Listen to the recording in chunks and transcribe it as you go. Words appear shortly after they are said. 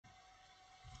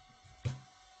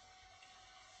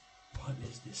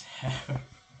is this hair?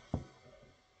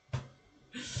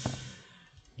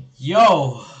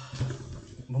 Yo!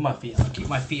 Put my feet up. Keep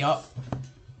my feet up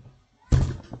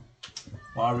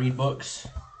while I read books.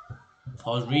 So I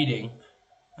was reading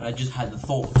and I just had the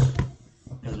thought,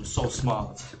 because I'm so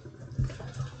smart,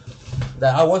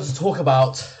 that I want to talk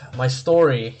about my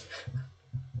story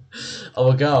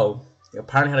of a girl who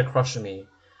apparently had a crush on me,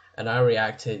 and I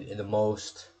reacted in the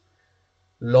most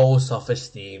low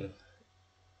self-esteem,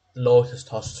 low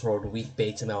testosterone, weak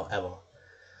beta male ever.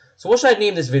 So what should I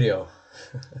name this video?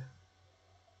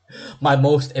 My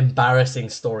most embarrassing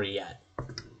story yet.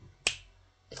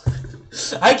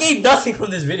 I gained nothing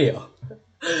from this video.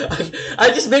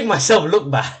 I just make myself look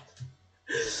bad.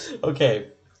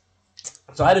 Okay,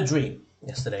 so I had a dream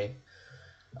yesterday.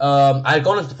 I had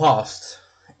gone into the past,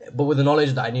 but with the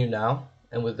knowledge that I knew now,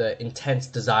 and with the intense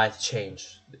desire to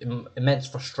change, the immense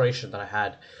frustration that I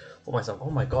had for myself. Oh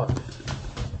my god.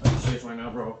 Are you serious right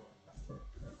now, bro?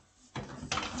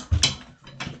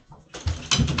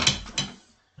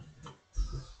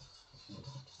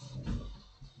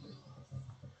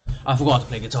 I forgot to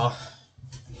play guitar.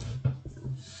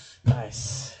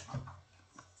 Nice.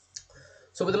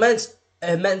 So with the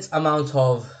immense amount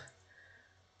of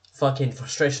fucking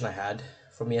frustration I had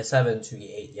from year 7 to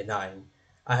year 8, year 9,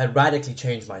 I had radically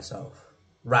changed myself.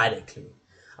 Radically.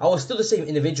 I was still the same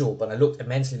individual, but I looked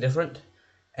immensely different,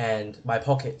 and my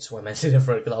pockets were immensely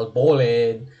different because I was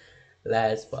balling.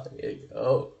 Let's fucking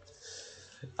go.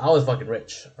 I was fucking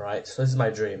rich, alright? So this is my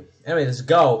dream. Anyway, this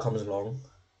girl comes along.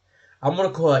 I'm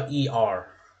gonna call her ER.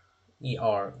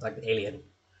 ER, like the alien.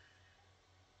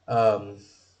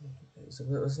 What's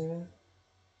his name?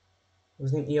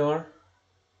 What's his name? ER?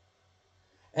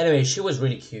 Anyway, she was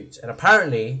really cute, and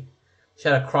apparently she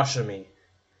had a crush on me.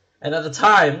 And at the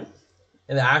time,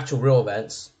 in the actual real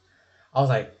events, I was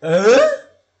like,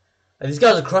 Like, these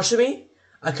guys are crushing me?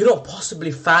 I could not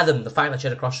possibly fathom the fact that she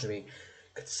had a crush on me,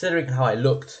 considering how I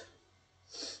looked,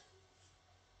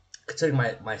 considering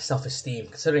my self-esteem,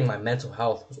 considering my mental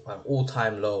health was at an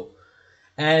all-time low.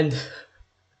 And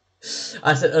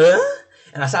I said,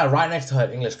 and I sat right next to her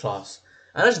in English class,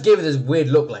 and I just gave her this weird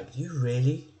look like, do you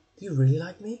really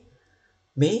like me?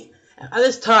 Me? And at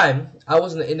this time, I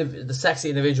wasn't the sexy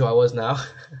individual I was now.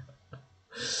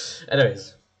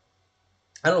 Anyways,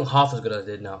 I don't look half as good as I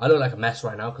did now. I look like a mess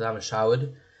right now because I haven't showered,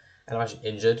 and I'm actually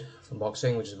injured from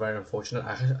boxing, which is very unfortunate.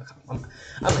 I'm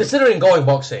considering going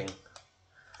boxing,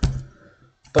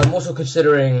 but I'm also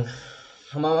considering,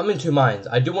 I'm in two minds.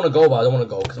 I do want to go, but I don't want to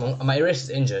go because my wrist is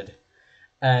injured,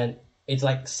 and it's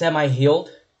like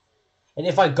semi-healed. And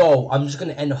if I go, I'm just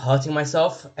going to end up hurting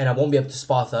myself, and I won't be able to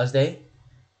spar Thursday.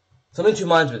 So I'm in two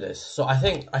minds with this. So I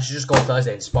think I should just go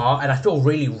Thursday and spar, and I feel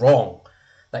really wrong.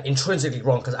 Like, intrinsically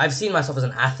wrong, because I've seen myself as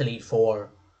an athlete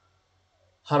for,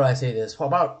 how do I say this, for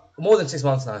about more than 6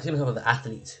 months now. I've seen myself as an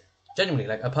athlete. Genuinely,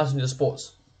 like a person who does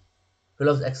sports, who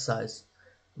loves exercise.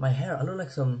 My hair, I look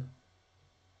like some...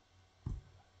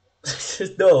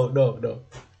 No.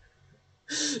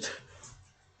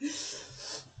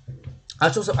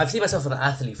 I've seen myself as an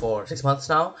athlete for 6 months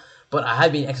now, but I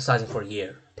have been exercising for a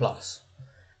year plus.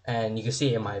 And you can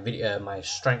see it in my video, my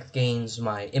strength gains,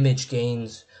 my image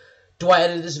gains. Do I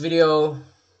edit this video?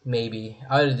 Maybe.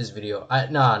 I'll edit this video.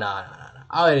 No.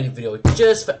 I'll edit the video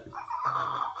just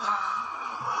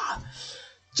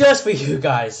for you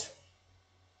guys.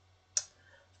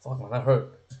 Fuck man, that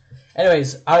hurt.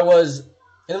 Anyways, I was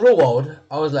in the real world.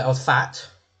 I was fat.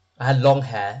 I had long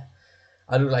hair.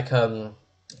 I looked like some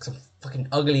fucking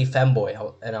ugly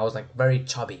femboy, and I was like very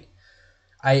chubby.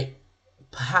 I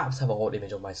perhaps have an old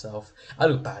image of myself. I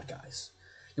look bad, guys.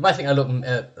 You might think I look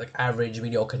like average,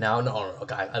 mediocre now. No,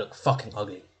 guys, I look fucking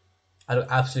ugly. I look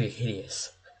absolutely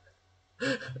hideous.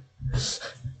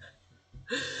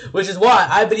 Which is why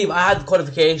I believe I had the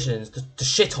qualifications to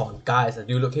shit on guys that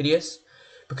do look hideous,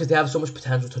 because they have so much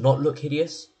potential to not look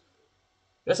hideous.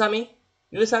 You understand me?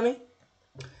 You understand me?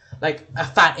 Like a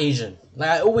fat Asian. Like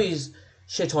I always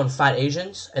shit on fat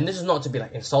Asians, and this is not to be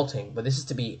like insulting, but this is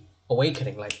to be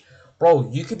awakening. Like, bro,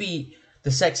 you could be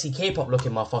the sexy K-pop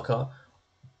looking motherfucker,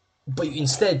 but you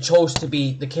instead chose to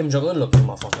be the Kim Jong-un looking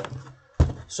motherfucker.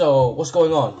 So, what's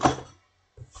going on?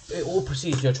 It all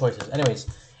precedes your choices. Anyways,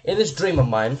 in this dream of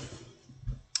mine,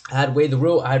 I had replayed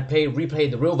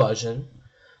the real version.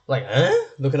 Like,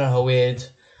 looking at her weird,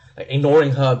 like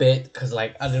ignoring her a bit, because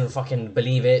like, I didn't fucking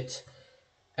believe it.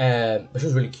 But she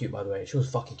was really cute, by the way. She was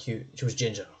fucking cute. She was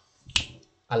ginger.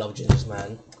 I love gingers,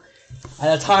 man.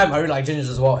 At the time, I really liked gingers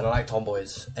as well, and I like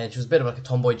tomboys. And she was a bit of like a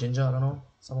tomboy ginger, I don't know,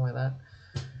 something like that.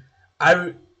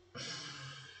 I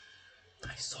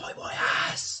saw him, my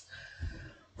ass.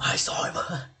 I saw him.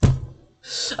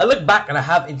 I look back and I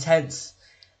have intense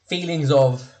feelings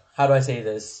of, how do I say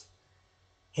this?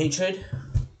 Hatred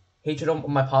of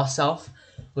my past self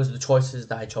because of the choices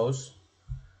that I chose.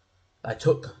 I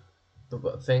took the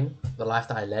life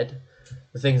that I led,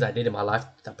 the things I did in my life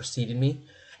that preceded me.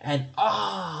 And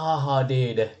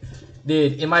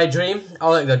dude, in my dream, I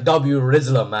was like the W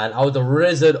Rizzler, man. I was the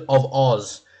Wizard of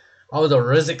Oz. I was a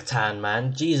Riziktan,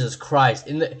 man. Jesus Christ.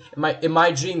 In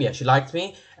my dream, yeah, she liked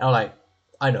me, and I'm like,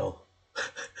 I know.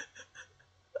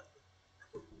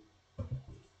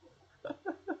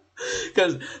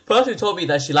 Because the person who told me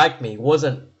that she liked me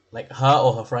wasn't like her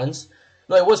or her friends.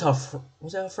 No, it was her.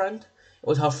 Was it her friend? It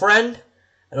was her friend,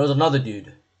 and it was another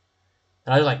dude.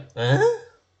 And I was like, huh?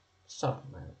 Shut up,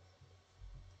 man.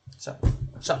 Shut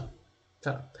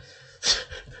up.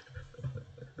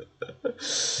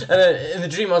 And then in the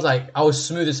dream, I was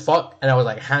smooth as fuck, and I was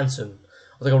like handsome.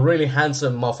 I was like a really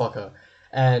handsome motherfucker,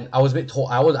 and I was a bit tall.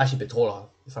 I was actually a bit taller,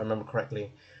 if I remember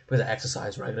correctly, because I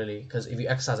exercise regularly. Because if you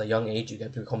exercise at a young age, you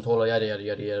get to become taller. Yada yada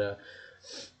yada yada.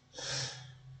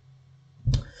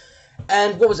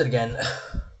 And what was it again?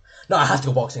 No, I have to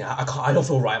go boxing. I can't. I don't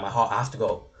feel right in my heart. I have to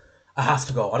go.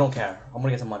 I don't care. I'm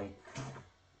gonna get some money.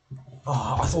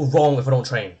 Oh, I feel wrong if I don't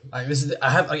train. Like I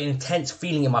have an intense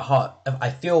feeling in my heart.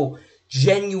 I feel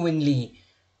genuinely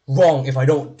wrong if I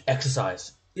don't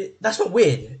exercise. That's not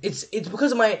weird. It's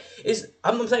because of my.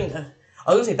 I'm saying.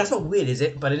 I was gonna say that's not weird, is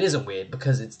it? But it isn't weird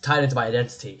because it's tied into my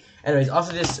identity. Anyways,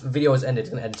 after this video is ended, it's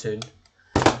gonna end soon.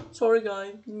 Sorry,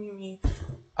 guys.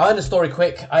 I'll end the story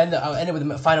quick. I'll end it with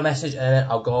a final message, and then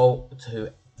I'll go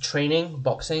to training,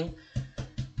 boxing.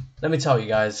 Let me tell you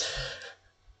guys.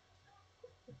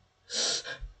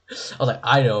 I was like,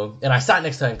 I know. And I sat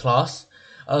next to her in class.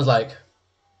 I looked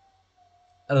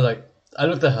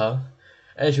at her,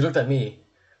 and she looked at me,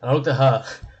 and I looked at her.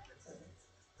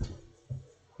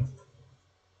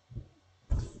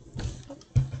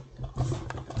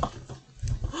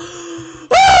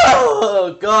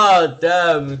 Oh, god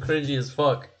damn, cringy as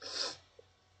fuck.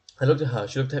 I looked at her,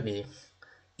 she looked at me.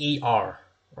 ER,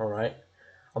 alright?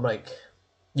 I'm like,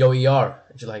 yo, ER.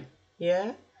 And she's like,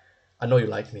 yeah? I know you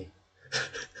like me.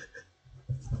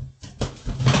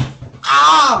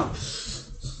 Ah!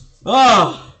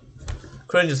 Ah!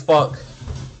 Cringe as fuck.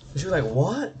 And she was like,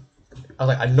 what? I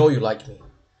was like, I know you like me.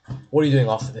 What are you doing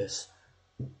after this?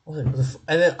 I was like,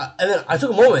 and then I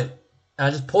took a moment, and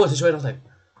I just paused the situation. I was like,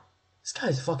 this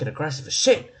guy's fucking aggressive as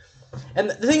shit. And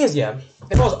the thing is, yeah,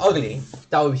 if I was ugly,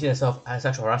 that would be seen as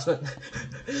sexual harassment.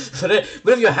 but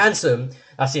if you're handsome,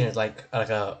 that's seen as like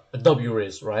a W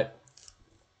Riz, right?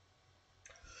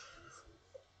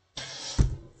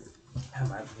 Damn,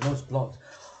 man, my nose blocked.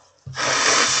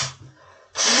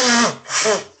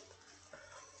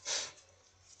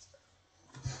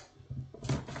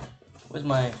 Where's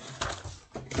my...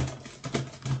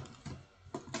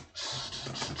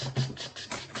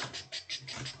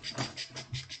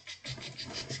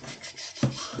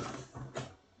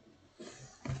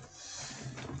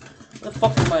 What the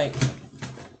fuck is my...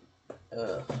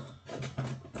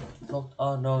 Blocked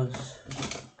our nose.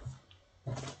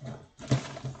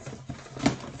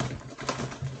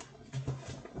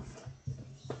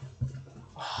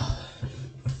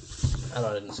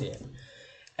 I didn't see it.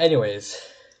 Anyways,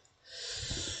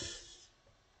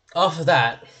 after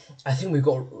that, I think we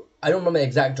got. I don't remember the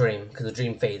exact dream because the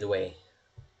dream faded away.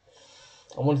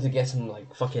 I wanted to get some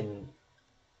like fucking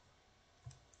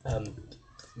the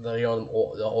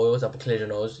oils that clear your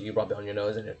nose. You rub it on your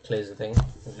nose and it clears the thing.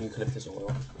 Eucalyptus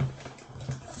oil.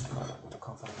 I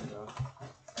can't find it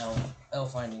though. L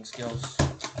finding skills.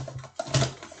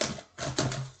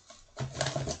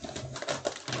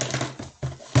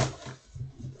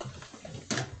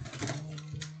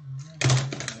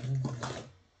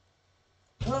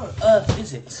 What on earth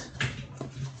is it?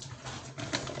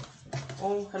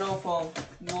 Oh, hello, phone.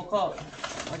 You woke up.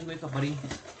 Why'd you wake up, buddy?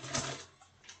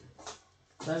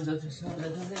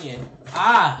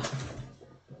 Ah!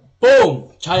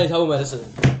 Boom! Chinese herbal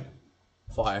medicine.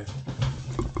 Fire.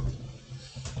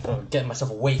 I'm getting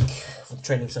myself awake for the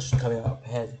training session coming up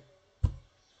ahead.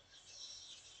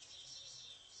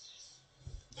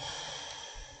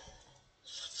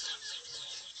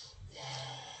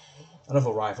 I don't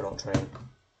feel right if I don't train.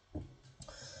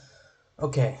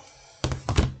 Okay.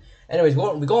 Anyways,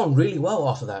 we got on really well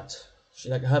after that. She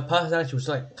like her personality was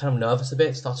like kind of nervous a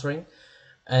bit, stuttering,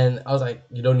 and I was like,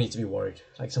 you don't need to be worried.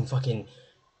 Like some fucking,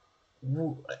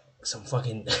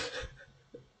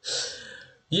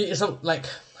 like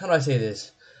how do I say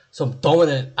this? Some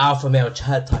dominant alpha male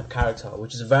Chad type character,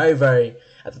 which is very, very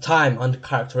at the time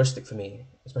uncharacteristic for me,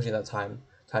 especially that time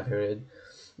period.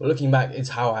 But looking back, it's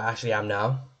how I actually am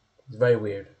now. It's very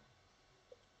weird.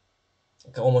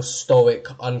 like almost stoic,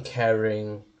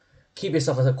 uncaring. Keep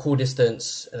yourself at a cool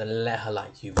distance, and then let her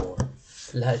like you more.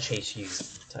 Let her chase you,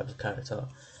 type of character.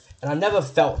 And I've never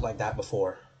felt like that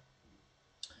before.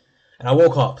 And I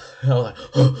woke up, and I was like,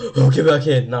 oh, get back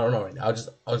in. No, not right now.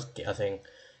 I was getting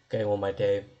on my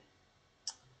day.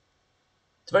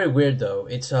 It's very weird though.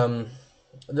 It's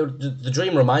the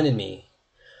dream reminded me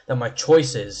that my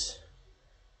choices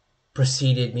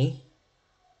preceded me.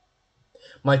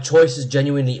 My choices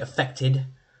genuinely affected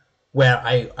where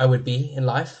I would be in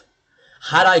life.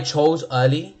 Had I chose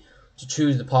early to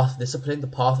choose the path of discipline, the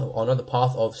path of honor, the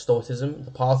path of stoicism,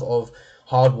 the path of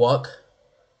hard work,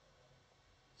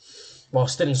 while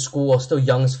still in school, while still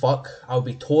young as fuck, I would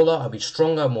be taller, I would be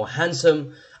stronger, more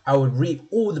handsome. I would reap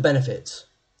all the benefits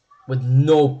with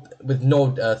no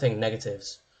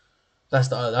negatives. That's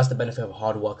the benefit of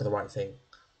hard work and the right thing.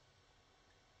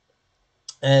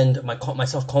 And my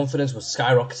self-confidence was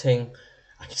skyrocketing.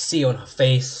 I could see it on her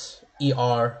face,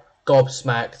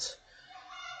 gobsmacked.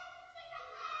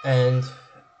 And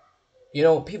you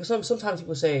know, sometimes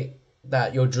people say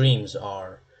that your dreams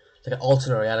are like an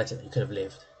alternate reality that you could have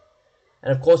lived.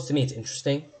 And of course, to me, it's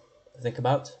interesting to think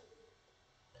about,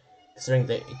 considering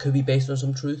that it could be based on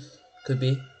some truth. Could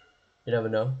be, you never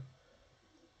know.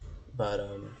 But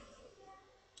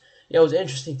yeah, it was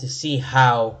interesting to see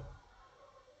how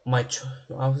I'm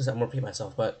gonna repeat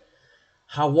myself, but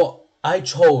how what I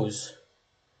chose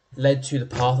led to the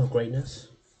path of greatness.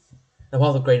 The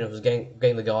path of greatness was getting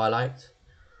the girl I liked.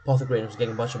 The path of greatness was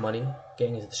getting a bunch of money,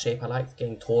 getting into the shape I liked,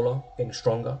 getting taller, getting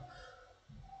stronger.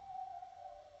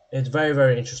 It's very,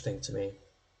 very interesting to me.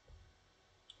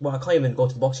 Well, I can't even go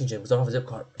to the boxing gym because I don't have a zip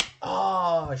card.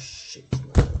 Oh shit,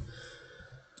 man.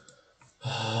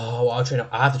 Oh, well,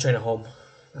 I have to train at home.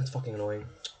 That's fucking annoying.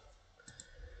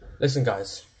 Listen,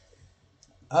 guys.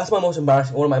 That's one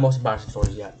of my most embarrassing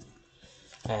stories yet.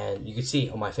 And you could see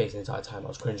on my face the entire time I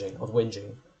was cringing. I was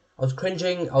whinging. I was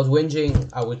whinging.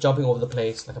 I was jumping over the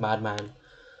place like a madman.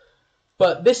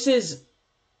 But this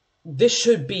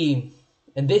should be,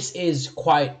 and this is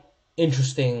quite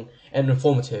interesting and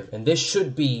informative, and this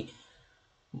should be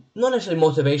not necessarily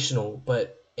motivational,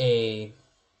 but a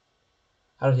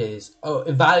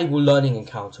valuable learning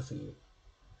encounter for you.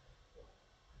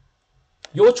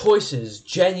 Your choices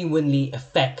genuinely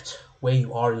affect where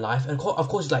you are in life, and of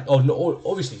course, it's like, oh no,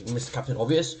 obviously, Mr. Captain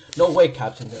Obvious, no way,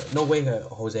 Captain, no way,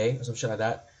 Jose, or some shit like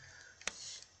that,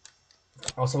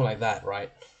 or something like that,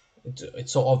 right?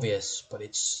 It's so obvious, but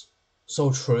it's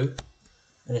so true,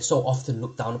 and it's so often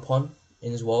looked down upon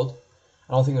in this world.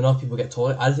 I don't think enough people get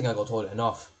told it. I don't think I got told it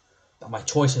enough that my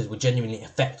choices would genuinely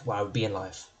affect where I would be in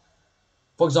life.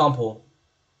 For example,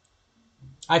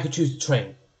 I could choose to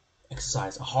train,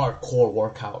 exercise, a hardcore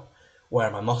workout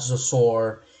where my muscles are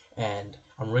sore and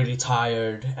I'm really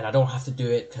tired and I don't have to do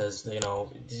it because you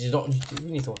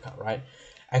need to work out, right?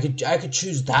 I could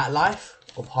choose that life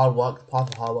of hard work, the path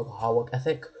of hard work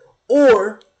ethic,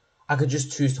 or I could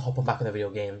just choose to hop on back on the video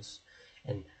games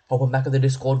and hop on back on the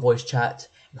Discord voice chat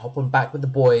and hop on back with the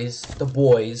boys. The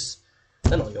boys,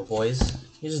 they're not your boys.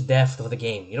 You're just there for the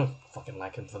game. You don't fucking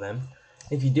like them for them.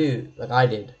 If you do, like I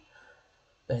did,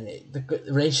 then the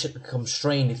relationship becomes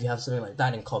strained if you have something like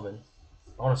that in common.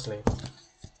 Honestly,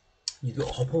 you go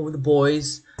hop on with the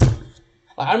boys.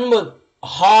 Like, I remember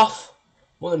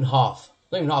more than half,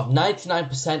 not even half,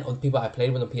 99% of the people I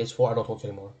played with on PS4, I don't talk to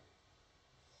anymore.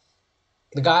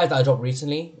 The guys that I dropped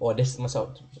recently, or distanced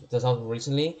myself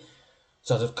recently,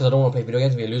 so because I don't want to play video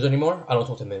games and be a loser anymore, I don't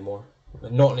talk to them anymore.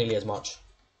 Not nearly as much.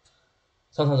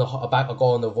 Sometimes I'll go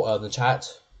on the chat,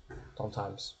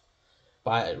 sometimes.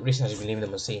 But recently I've just been leaving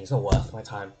them unseen. It's not worth my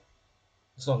time.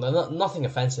 It's nothing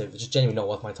offensive, it's just genuinely not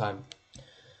worth my time.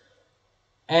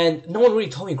 And no one really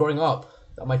told me growing up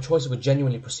that my choices would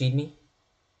genuinely precede me.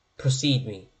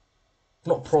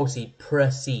 Not proceed,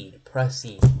 precede.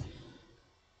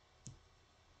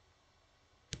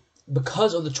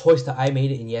 Because of the choice that I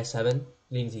made it in year 7,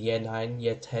 leading to year 9,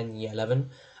 year 10, year 11,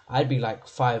 I'd be like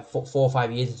 4 or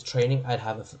 5 years into training. I'd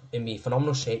be in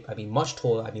phenomenal shape. I'd be much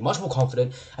taller. I'd be much more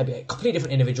confident. I'd be a completely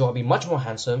different individual. I'd be much more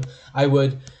handsome. I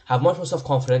would have much more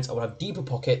self-confidence. I would have deeper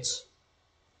pockets.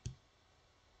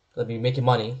 I'd be making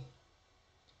money.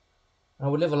 And I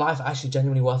would live a life actually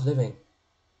genuinely worth living.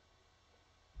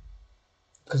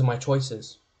 Because of my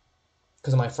choices.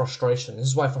 Because of my frustration. This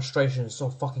is why frustration is so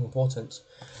fucking important.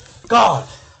 God!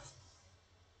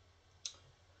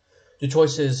 Your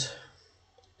choices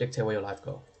dictate where your life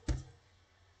goes.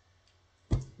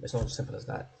 It's not as simple as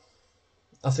that.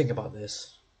 I'll think about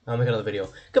this. I'll make another video.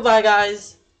 Goodbye,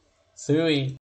 guys! Sui.